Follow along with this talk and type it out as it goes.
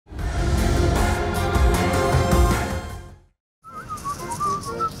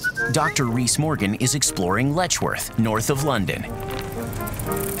Dr. Rhys Morgan is exploring Letchworth, north of London.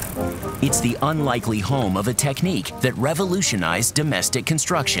 It's the unlikely home of a technique that revolutionized domestic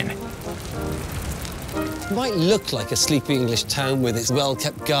construction. It might look like a sleepy English town with its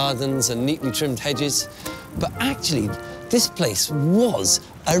well-kept gardens and neatly trimmed hedges, but actually, this place was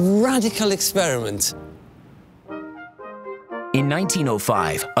a radical experiment. In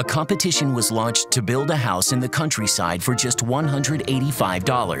 1905, a competition was launched to build a house in the countryside for just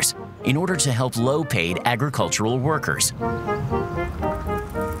 $185 in order to help low-paid agricultural workers.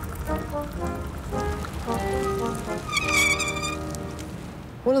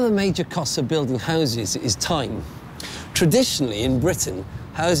 One of the major costs of building houses is time. Traditionally, in Britain,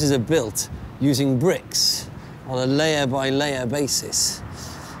 houses are built using bricks on a layer-by-layer basis.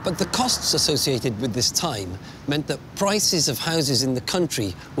 But the costs associated with this time meant that prices of houses in the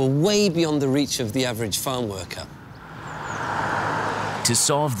country were way beyond the reach of the average farm worker. To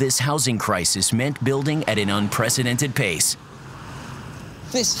solve this housing crisis meant building at an unprecedented pace.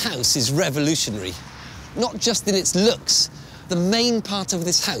 This house is revolutionary, not just in its looks. The main part of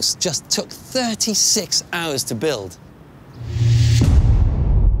this house just took 36 hours to build.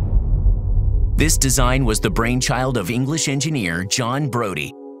 This design was the brainchild of English engineer John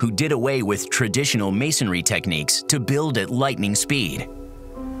Brodie, who did away with traditional masonry techniques to build at lightning speed.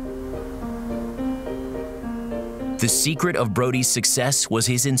 The secret of Brodie's success was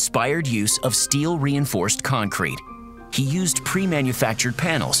his inspired use of steel-reinforced concrete. He used pre-manufactured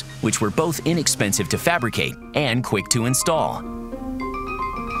panels, which were both inexpensive to fabricate and quick to install.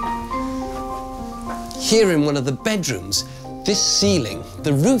 Here in one of the bedrooms, this ceiling,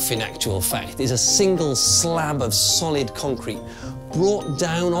 the roof in actual fact, is a single slab of solid concrete brought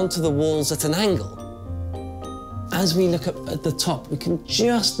down onto the walls at an angle. As we look up at the top, we can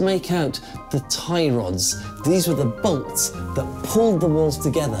just make out the tie rods. These were the bolts that pulled the walls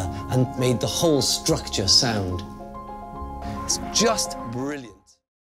together and made the whole structure sound. It's just brilliant.